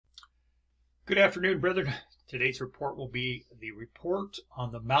Good afternoon, brethren. Today's report will be the report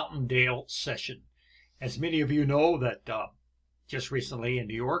on the Mountaindale session. As many of you know that just recently in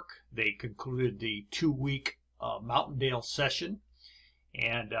New York, they concluded the 2-week Mountaindale session.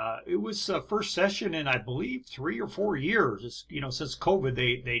 And it was the first session in, I believe, 3 or 4 years. Since COVID,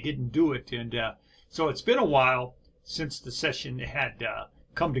 they didn't do it. And so it's been a while since the session had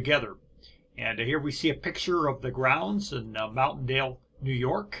come together. And here we see a picture of the grounds in Mountaindale, New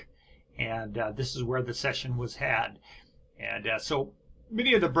York. And this is where the session was had. And so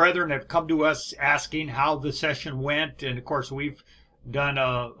many of the brethren have come to us asking how the session went. And of course, we've done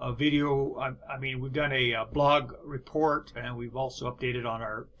a video. We've done a blog report, and we've also updated on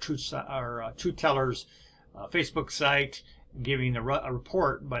our Truth Tellers Facebook site, giving a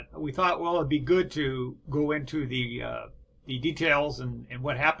report. But we thought, well, it'd be good to go into the details and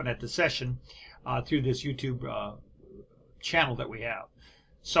what happened at the session through this YouTube channel that we have.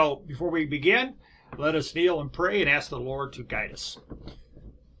 So before we begin, let us kneel and pray and ask the Lord to guide us.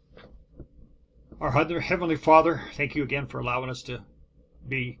 Our Heavenly Father, thank you again for allowing us to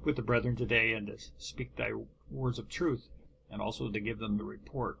be with the brethren today and to speak thy words of truth, and also to give them the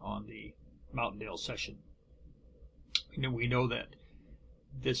report on the Mountaindale session. We know that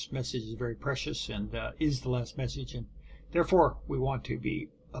this message is very precious and is the last message, and therefore we want to be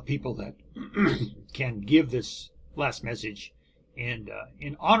a people that can give this last message and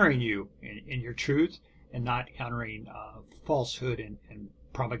in honoring you in your truth, and not honoring falsehood and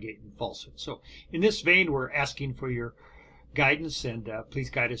propagating falsehood. So in this vein, we're asking for your guidance, and please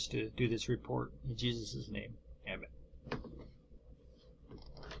guide us to do this report in Jesus' name. Amen.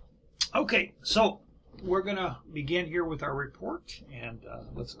 Okay, so we're going to begin here with our report, and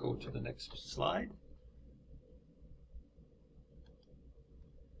let's go to the next slide.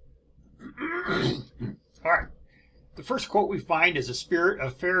 All right. The first quote we find is: "A spirit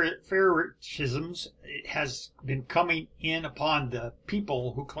of favoritisms has been coming in upon the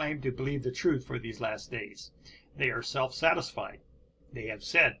people who claim to believe the truth for these last days. They are self-satisfied. They have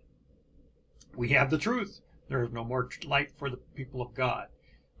said, 'We have the truth. There is no more light for the people of God.'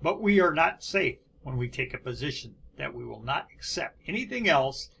 But we are not safe when we take a position that we will not accept anything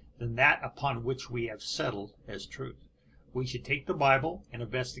else than that upon which we have settled as truth. We should take the Bible and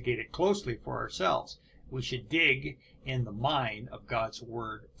investigate it closely for ourselves. We should dig in the mine of God's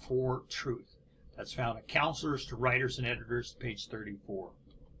Word for truth." That's found in Counselors to Writers and Editors, page 34.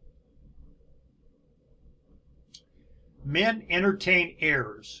 Men entertain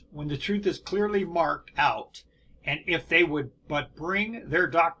errors when the truth is clearly marked out, and if they would but bring their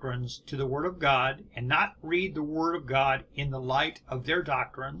doctrines to the Word of God, and not read the Word of God in the light of their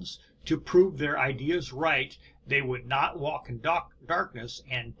doctrines to prove their ideas right, they would not walk in darkness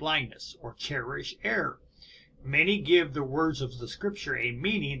and blindness, or cherish error. Many give the words of the Scripture a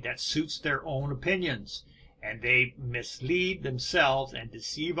meaning that suits their own opinions, and they mislead themselves and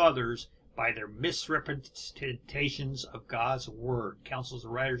deceive others by their misrepresentations of God's Word. Counsels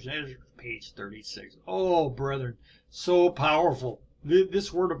of Writers and Editors, page 36. Oh, brethren, so powerful.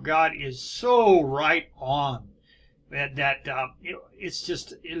 This Word of God is so right on that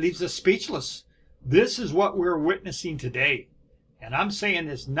it leaves us speechless. This is what we're witnessing today. And I'm saying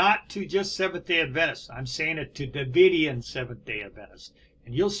this not to just Seventh-day Adventists. I'm saying it to Davidian Seventh-day Adventists.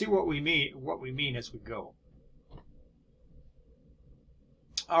 And you'll see what we mean as we go.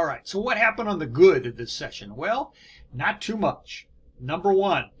 All right, so what happened on the good of this session? Well, not too much. Number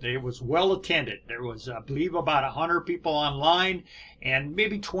one, it was well attended. There was, I believe, about 100 people online and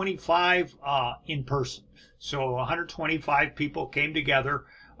maybe 25 in person. So 125 people came together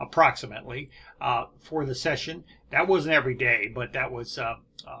approximately for the session. That wasn't every day, but that was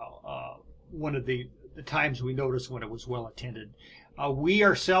one of the times we noticed when it was well attended. We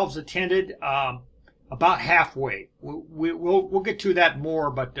ourselves attended about halfway. We'll get to that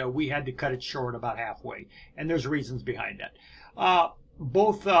more, but we had to cut it short about halfway, and there's reasons behind that.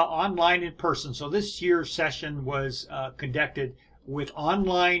 Both online and in person. So this year's session was conducted with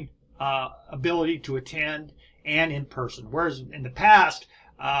online ability to attend and in person, whereas in the past,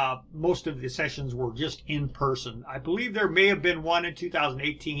 most of the sessions were just in person. I believe there may have been one in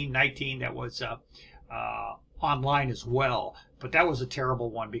 2018-19 that was online as well, but that was a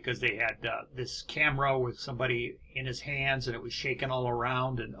terrible one because they had this camera with somebody in his hands and it was shaking all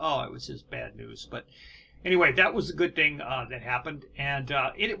around, and oh, it was just bad news. But anyway, that was a good thing that happened, and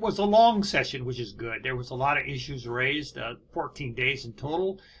it was a long session, which is good. There was a lot of issues raised, 14 days in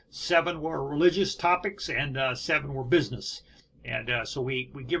total. 7 were religious topics and 7 were business. And so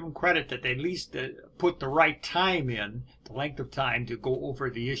we give them credit that they at least put the right time in, the length of time to go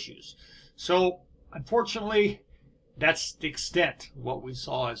over the issues. So unfortunately, that's the extent of what we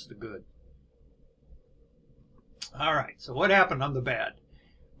saw as the good. All right, so what happened on the bad?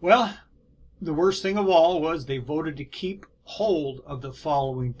 Well, the worst thing of all was they voted to keep hold of the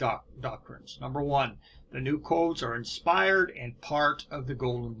following doctrines. Number one, the new codes are inspired and part of the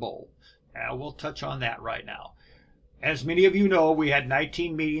Golden Bowl. We'll touch on that right now. As many of you know, we had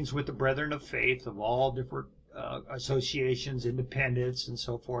 19 meetings with the Brethren of Faith of all different associations, independents, and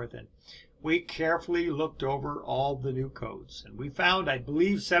so forth, and we carefully looked over all the new codes, and we found, I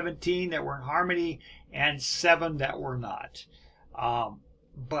believe, 17 that were in harmony and 7 that were not.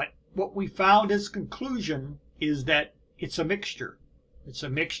 But what we found as conclusion is that it's a mixture. It's a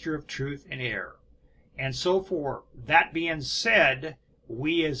mixture of truth and error. And so for that being said,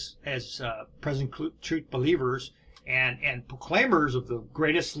 we as present truth believers and proclaimers of the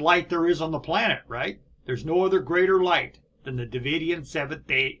greatest light there is on the planet, right? There's no other greater light than the Davidian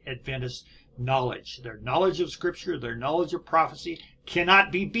Seventh-day Adventist knowledge. Their knowledge of Scripture, their knowledge of prophecy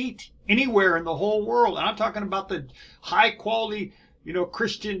cannot be beat anywhere in the whole world. And I'm talking about the high-quality,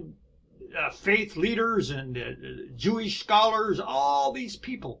 Christian faith leaders and Jewish scholars. All these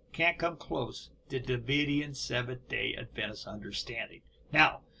people can't come close to Davidian Seventh-day Adventist understanding.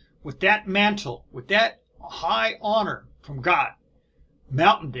 Now, with that mantle, with that high honor from God,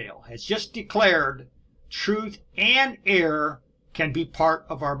 Mountaindale has just declared truth and error can be part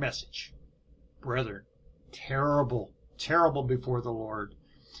of our message. Brethren, terrible, terrible before the Lord.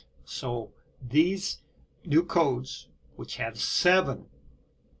 So these new codes, which have 7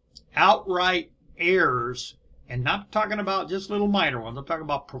 outright errors, and not talking about just little minor ones, I'm talking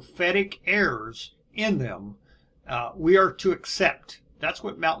about prophetic errors in them, we are to accept. That's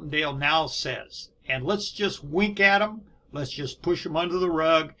what Mountaindale now says. And let's just wink at them. Let's just push them under the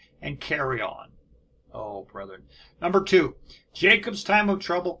rug and carry on. Oh, brethren. Number 2, Jacob's time of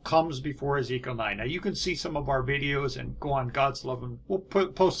trouble comes before Ezekiel 9. Now, you can see some of our videos and go on God's Love, and we'll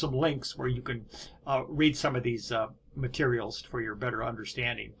post some links where you can read some of these materials for your better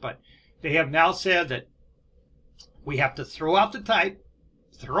understanding. But they have now said that we have to throw out the type,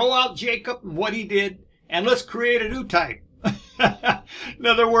 throw out Jacob and what he did, and let's create a new type. In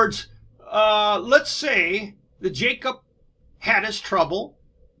other words, let's say that Jacob had his trouble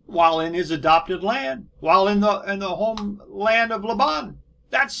while in his adopted land, while in the homeland of Laban.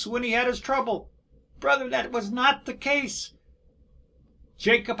 That's when he had his trouble. Brother, that was not the case.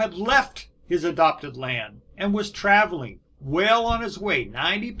 Jacob had left his adopted land and was traveling well on his way,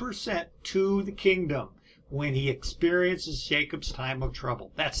 90% to the kingdom, when he experiences Jacob's time of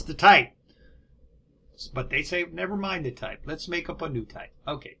trouble. That's the type. But they say, never mind the type. Let's make up a new type.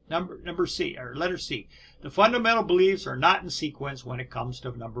 Okay, number C, or letter C. The fundamental beliefs are not in sequence when it comes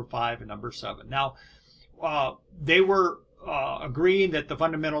to number 5 and number 7. Now, they were agreeing that the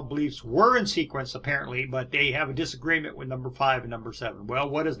fundamental beliefs were in sequence, apparently, but they have a disagreement with number 5 and number 7. Well,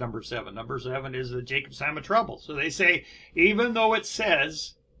 what is number 7? Number 7 is the Jacob's time of trouble. So they say, even though it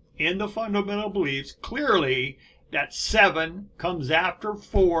says in the fundamental beliefs clearly that 7 comes after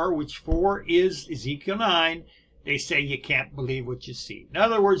 4, which 4 is Ezekiel 9, they say you can't believe what you see. In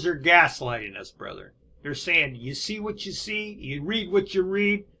other words, they're gaslighting us, brother. They're saying, you see what you see, you read what you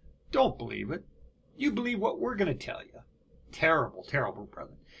read, don't believe it. You believe what we're going to tell you. Terrible, terrible,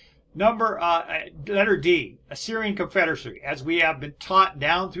 brother. Letter D, Assyrian Confederacy, as we have been taught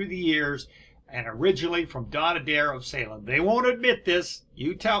down through the years, and originally from Don Adair of Salem. They won't admit this.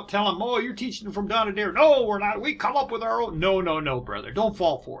 You tell them, oh, you're teaching from Don Adair. No, we're not. We come up with our own. No, brother. Don't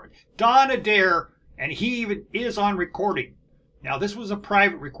fall for it. Don Adair, and he even is on recording. Now, this was a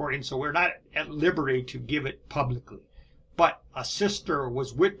private recording, so we're not at liberty to give it publicly. But a sister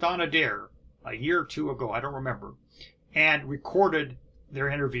was with Don Adair a year or two ago, I don't remember, and recorded their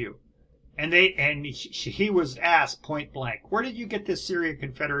interview. And he was asked point blank, where did you get this Syrian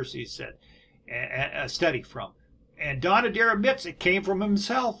Confederacy study from? And Don Adair admits it came from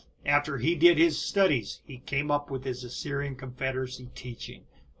himself. After he did his studies, he came up with his Assyrian Confederacy teaching.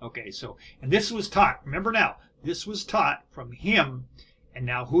 Okay, so, and this was taught, remember now, this was taught from him. And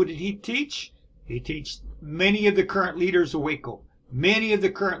now who did he teach? He taught many of the current leaders of Waco, many of the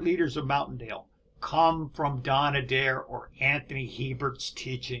current leaders of Mountaindale come from Don Adair or Anthony Hebert's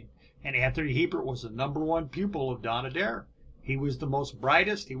teaching. And Anthony Hebert was the #1 pupil of Don Adair. He was the most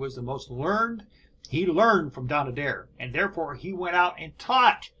brightest. He was the most learned. He learned from Don Adair. And therefore, he went out and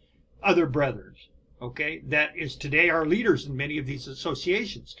taught other brothers, okay, that is today our leaders in many of these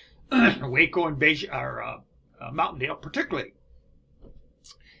associations, Waco and Mountaindale particularly.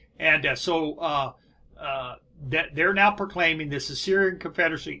 And that they're now proclaiming this Assyrian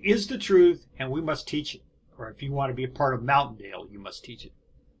Confederacy is the truth, and we must teach it. Or if you want to be a part of Mountaindale, you must teach it.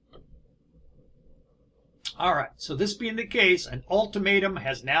 All right, so this being the case, an ultimatum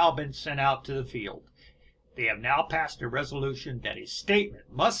has now been sent out to the field. They have now passed a resolution that a statement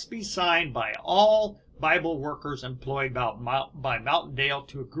must be signed by all Bible workers employed by Mountaindale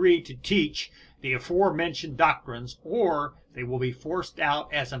to agree to teach the aforementioned doctrines, or they will be forced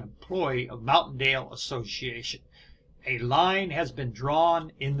out as an employee of Mountaindale Association. A line has been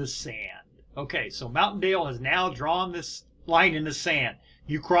drawn in the sand. Okay, so Mountaindale has now drawn this line in the sand.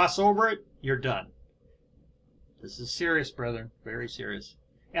 You cross over it, you're done. This is serious, brethren, very serious.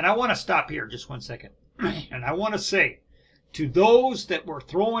 And I want to stop here just 1 second. And I want to say to those that were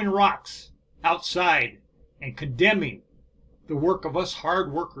throwing rocks outside and condemning the work of us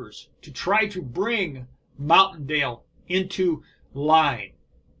hard workers to try to bring Mountaindale into line,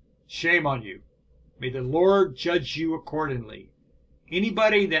 shame on you. May the Lord judge you accordingly.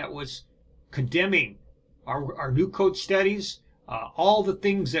 Anybody that was condemning our New Code studies, all the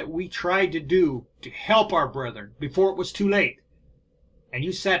things that we tried to do to help our brethren before it was too late, and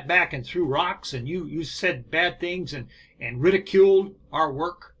you sat back and threw rocks and you said bad things and ridiculed our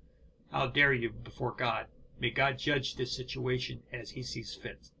work, how dare you before God? May God judge this situation as he sees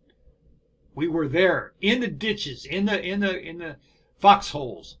fit. We were there in the ditches, in the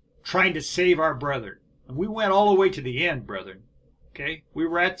foxholes, trying to save our brethren. And we went all the way to the end, brethren. Okay? We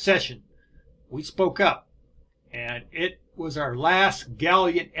were at session. We spoke up. And it was our last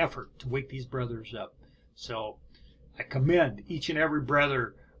gallant effort to wake these brothers up. So I commend each and every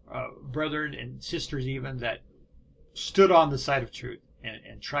brethren and sisters even that stood on the side of truth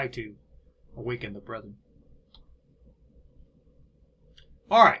and tried to awaken the brethren.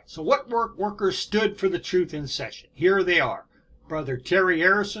 All right, so what workers stood for the truth in session? Here they are. Brother Terry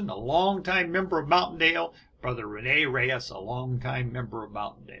Harrison, a longtime member of Mountaindale. Brother Rene Reyes, a longtime member of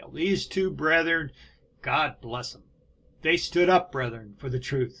Mountaindale. These two brethren, God bless them. They stood up, brethren, for the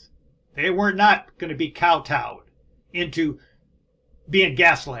truth. They were not going to be kowtowed into being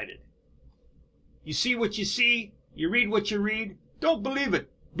gaslighted. You see what you see, you read what you read, don't believe it.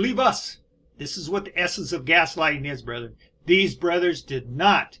 Believe us. This is what the essence of gaslighting is, brethren. These brothers did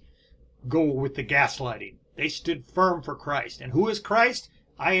not go with the gaslighting. They stood firm for Christ. And who is Christ?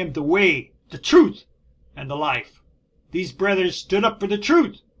 I am the way, the truth, and the life. These brothers stood up for the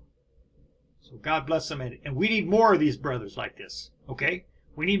truth. So God bless them. And we need more of these brothers like this, okay?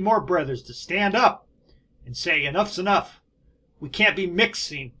 We need more brothers to stand up and say, enough's enough. We can't be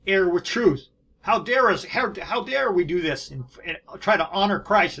mixing error with truth. How dare we do this and try to honor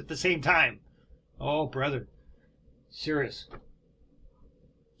Christ at the same time? Oh, brother. Serious.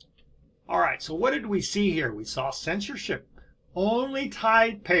 All right, so what did we see here? We saw censorship. Only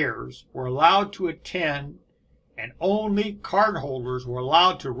tithe payers were allowed to attend, and only cardholders were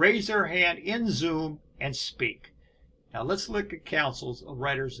allowed to raise their hand in Zoom and speak. Now let's look at councils of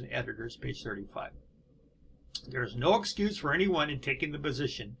writers and editors, page 35. There is no excuse for anyone in taking the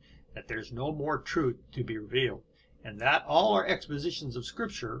position that there's no more truth to be revealed, and that all our expositions of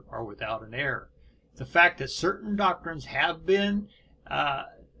Scripture are without an error. The fact that certain doctrines have been, boy,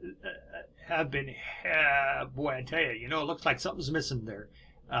 I tell you, it looks like something's missing there.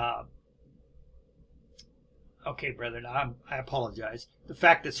 Okay, brethren, I apologize. The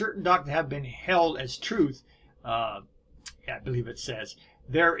fact that certain doctrines have been held as truth, I believe it says,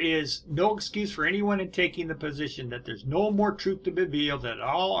 there is no excuse for anyone in taking the position that there's no more truth to be revealed, that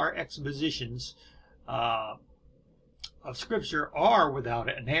all our expositions of Scripture are without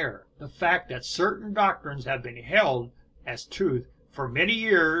an error. The fact that certain doctrines have been held as truth for many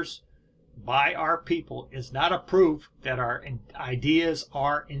years by our people is not a proof that our ideas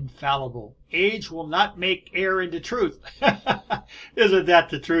are infallible. Age will not make error into truth. Isn't that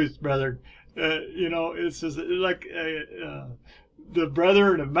the truth, brother? It's like the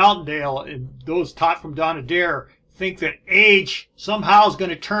brethren of Mountaindale and those taught from Don Adair think that age somehow is going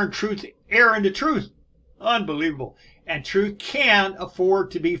to turn error into truth. Unbelievable. And truth can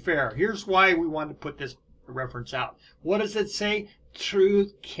afford to be fair. Here's why we want to put this reference out. What does it say?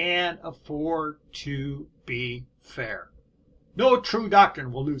 Truth can afford to be fair. No true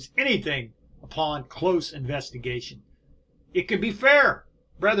doctrine will lose anything upon close investigation. It can be fair,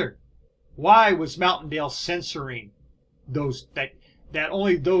 brethren. Why was Mountaindale censoring those that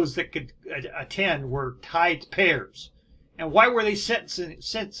only those that could attend were tithe payers? And why were they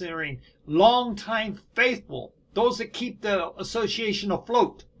censoring long-time faithful, those that keep the association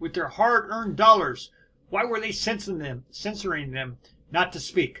afloat with their hard-earned dollars? Why were they censoring them not to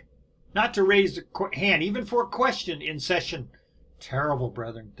speak, not to raise a hand, even for a question in session? Terrible,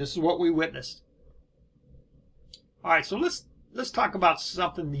 brethren. This is what we witnessed. All right, so let's talk about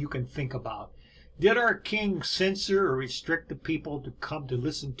something you can think about. Did our king censor or restrict the people to come to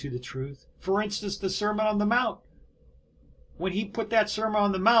listen to the truth? For instance, the Sermon on the Mount. When he put that Sermon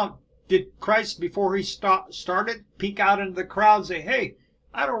on the Mount, Did Christ, before he started, peek out into the crowd and say, hey,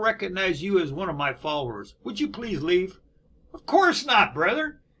 I don't recognize you as one of my followers. Would you please leave? Of course not,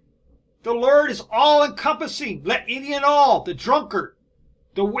 brethren. The Lord is all-encompassing. Let any and all, the drunkard,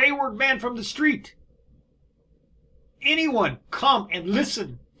 the wayward man from the street, anyone come and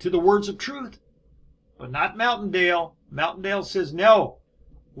listen to the words of truth. But not Mountaindale. Mountaindale says, no,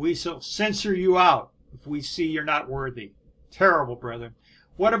 we shall censor you out if we see you're not worthy. Terrible, brethren.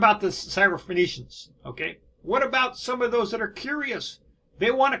 What about the Syrophoenicians? Okay. What about some of those that are curious? They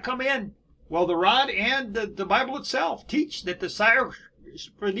want to come in. Well, the rod and the Bible itself teach that the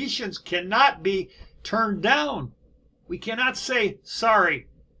Syrophoenicians cannot be turned down. We cannot say, sorry,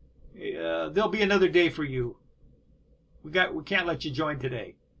 there'll be another day for you. We can't let you join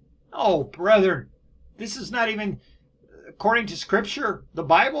today. Oh, brethren, this is not even according to Scripture, the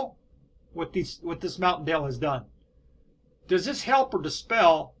Bible, what this Mountaindale has done. Does this help or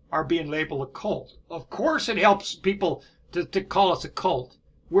dispel our being labeled a cult? Of course it helps people to call us a cult.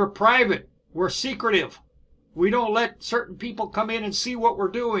 We're private. We're secretive. We don't let certain people come in and see what we're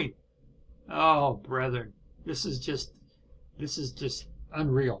doing. Oh, brethren, this is just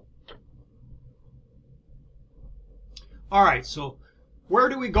unreal. All right, so where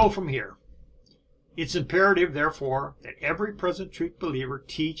do we go from here? It's imperative, therefore, that every present truth believer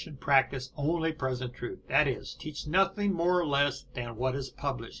teach and practice only present truth. That is, teach nothing more or less than what is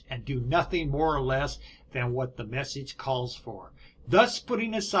published, and do nothing more or less than what the message calls for. Thus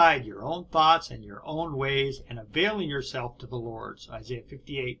putting aside your own thoughts and your own ways, and availing yourself to the Lord's, Isaiah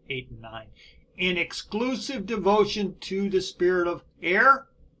 58, 8 and 9, in exclusive devotion to the spirit of error?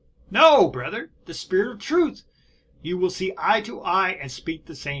 No, brother, the spirit of truth. You will see eye to eye and speak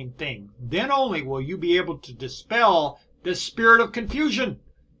the same thing. Then only will you be able to dispel the spirit of confusion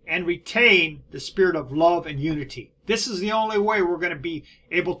and retain the spirit of love and unity. This is the only way we're going to be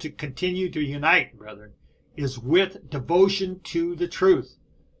able to continue to unite, brethren, is with devotion to the truth.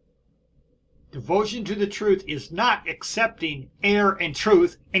 Devotion to the truth is not accepting error and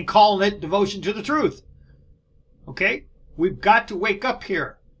truth and calling it devotion to the truth. Okay? We've got to wake up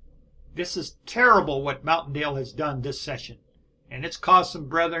here. This is terrible what Mountaindale has done this session. And it's caused some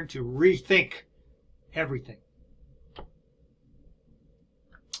brethren to rethink everything.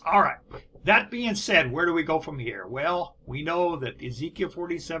 All right. That being said, where do we go from here? Well, we know that Ezekiel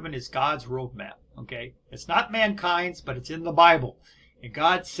 47 is God's roadmap. Okay? It's not mankind's, but it's in the Bible. And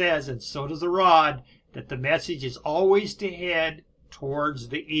God says, and so does the rod, that the message is always to head towards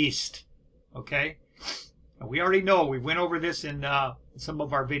the east. Okay? And we already know, we went over this in some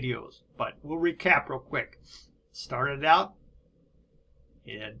of our videos, but we'll recap real quick. Started out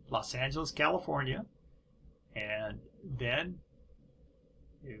in Los Angeles, California, and then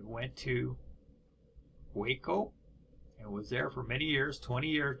it went to Waco and was there for many years, 20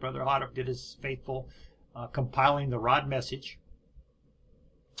 years. Brother Hoddle did his faithful compiling the rod message.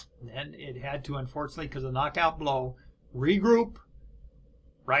 And then it had to, unfortunately, because of the knockout blow, regroup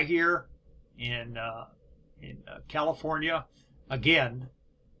right here in California, again,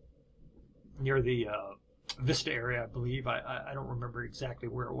 near the Vista area, I believe. I don't remember exactly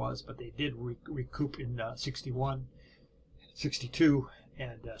where it was, but they did recoup in 61, 62,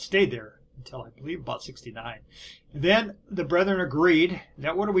 and stayed there until, I believe, about 69. And then the brethren agreed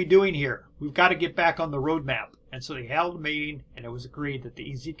that what are we doing here? We've got to get back on the roadmap. And so they held a meeting, and it was agreed that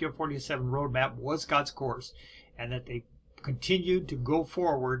the Ezekiel 47 roadmap was God's course, and that they continued to go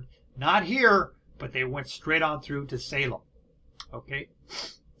forward, not here, but they went straight on through to Salem. Okay?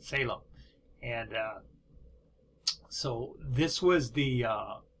 Salem. And so this was the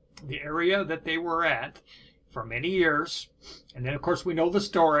area that they were at for many years. And then, of course, we know the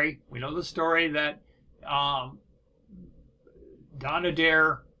story. We know the story that Don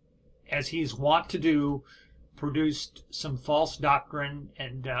Adair, as he's wont to do, produced some false doctrine,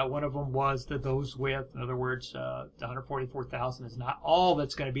 and one of them was that those with, in other words, the 144,000 is not all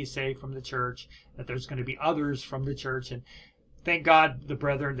that's going to be saved from the church, that there's going to be others from the church. And thank God the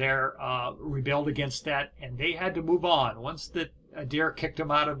brethren there rebelled against that, and they had to move on. Once that Adair kicked them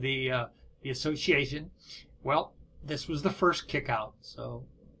out of the association, well, this was the first kick out. So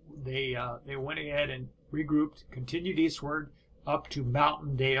they went ahead and regrouped, continued eastward up to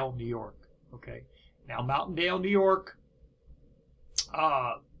Mountaindale, New York. Okay. Now, Mountaindale, New York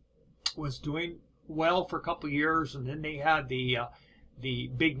was doing well for a couple of years, and then they had the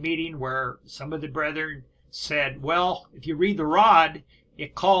big meeting where some of the brethren said, well, if you read the rod,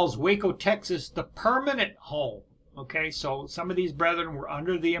 it calls Waco, Texas, the permanent home. Okay, so some of these brethren were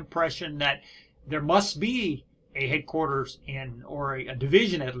under the impression that there must be a headquarters in, or a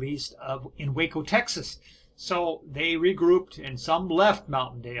division at least, in Waco, Texas. So they regrouped, and some left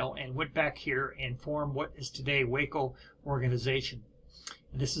Mountaindale and went back here and formed what is today Waco Organization.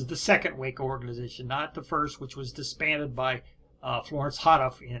 This is the second Waco organization, not the first, which was disbanded by Florence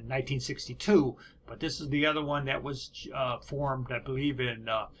Hodoff in 1962. But this is the other one that was formed, I believe, in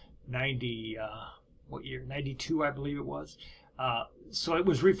 92, I believe it was. So it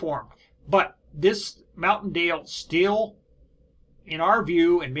was reformed. But this Mountaindale still, in our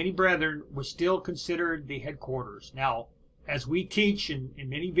view, and many brethren, was still considered the headquarters. Now, as we teach in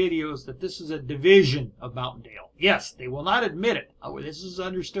many videos, that this is a division of Mountaindale. Yes, they will not admit it. This is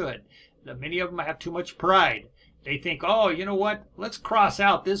understood. That many of them have too much pride. They think, oh, you know what? Let's cross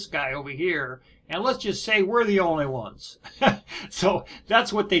out this guy over here, and let's just say we're the only ones. So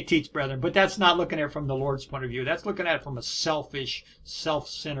that's what they teach, brethren. But that's not looking at it from the Lord's point of view. That's looking at it from a selfish,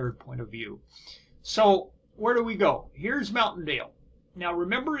 self-centered point of view. So where do we go? Here's Mountaindale. Now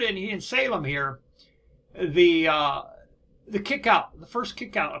remember, in Salem here, the kick out, the first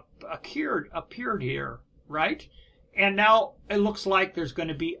kick out appeared here, right? And now it looks like there's going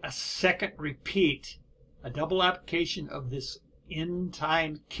to be a second repeat, a double application of this end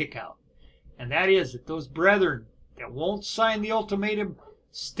time kick out. And that is that those brethren that won't sign the ultimatum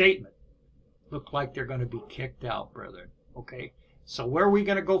statement look like they're going to be kicked out, brethren. Okay? So where are we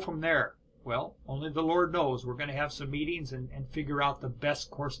going to go from there? Well, only the Lord knows. We're going to have some meetings and figure out the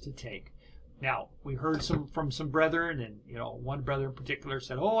best course to take. Now, we heard from some brethren, and one brother in particular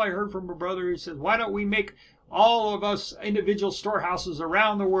said, oh, I heard from a brother. He said, why don't we make all of us individual storehouses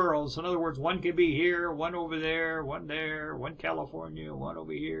around the world? So in other words, one could be here, one over there, one California, one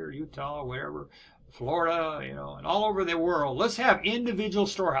over here, Utah, wherever, Florida, and all over the world. Let's have individual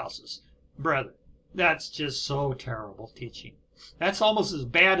storehouses. Brethren, that's just so terrible teaching. That's almost as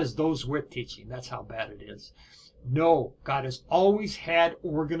bad as those with teaching. That's how bad it is. No, God has always had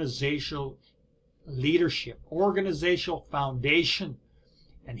organizational leadership, organizational foundation.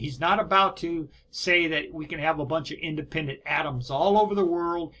 And he's not about to say that we can have a bunch of independent atoms all over the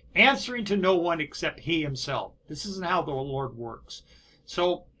world answering to no one except he himself. This isn't how the Lord works.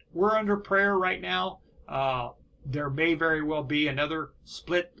 So we're under prayer right now. There may very well be another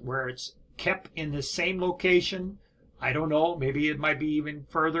split where it's kept in the same location. I don't know. Maybe it might be even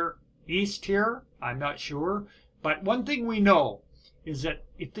further east here. I'm not sure. But one thing we know is that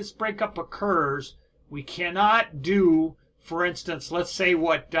if this breakup occurs, we cannot do, for instance, let's say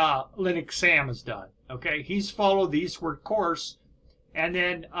what Lennox Sam has done. Okay, he's followed the eastward course, and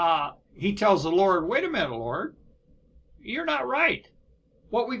then he tells the Lord, wait a minute, Lord, you're not right.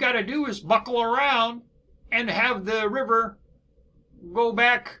 What we got to do is buckle around and have the river go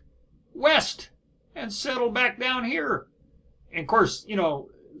back west and settle back down here. And of course,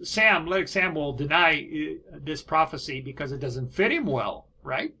 Lennox Sam will deny this prophecy because it doesn't fit him well,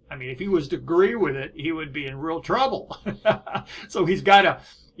 right? I mean, if he was to agree with it, he would be in real trouble. So he's got to,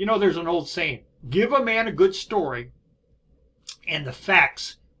 there's an old saying, give a man a good story and the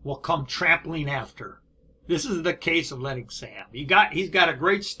facts will come trampling after. This is the case of Lennox Sam. He's got a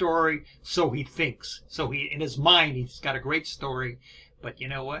great story, so he thinks. So in his mind, he's got a great story. But you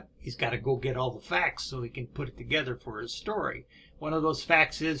know what? He's got to go get all the facts so he can put it together for his story. One of those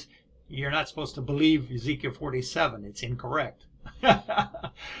facts is you're not supposed to believe Ezekiel 47. It's incorrect.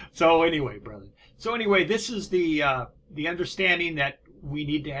 So anyway, brother. So anyway, this is the understanding that we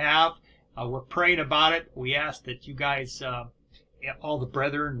need to have. We're praying about it. We ask that you guys, all the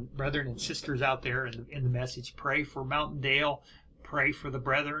brethren and sisters out there in the message, pray for Mountaindale. Pray for the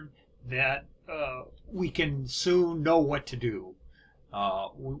brethren that we can soon know what to do.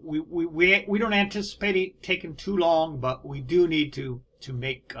 We don't anticipate it taking too long, but we do need to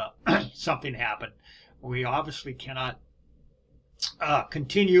make something happen. We obviously cannot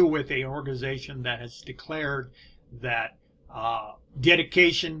continue with an organization that has declared that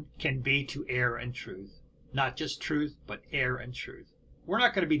dedication can be to error and truth. Not just truth, but error and truth. We're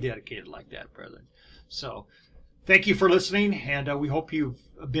not going to be dedicated like that, brethren. So thank you for listening, and we hope you've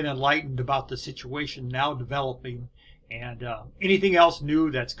been enlightened about the situation now developing. And anything else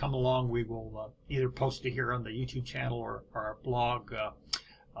new that's come along, we will either post it here on the YouTube channel or our blog,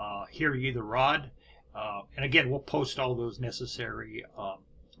 Hear Ye the Rod. And again, we'll post all those necessary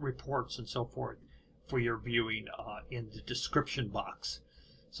reports and so forth for your viewing in the description box.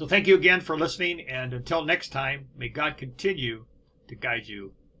 So thank you again for listening, and until next time, may God continue to guide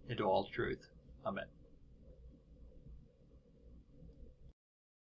you into all truth. Amen.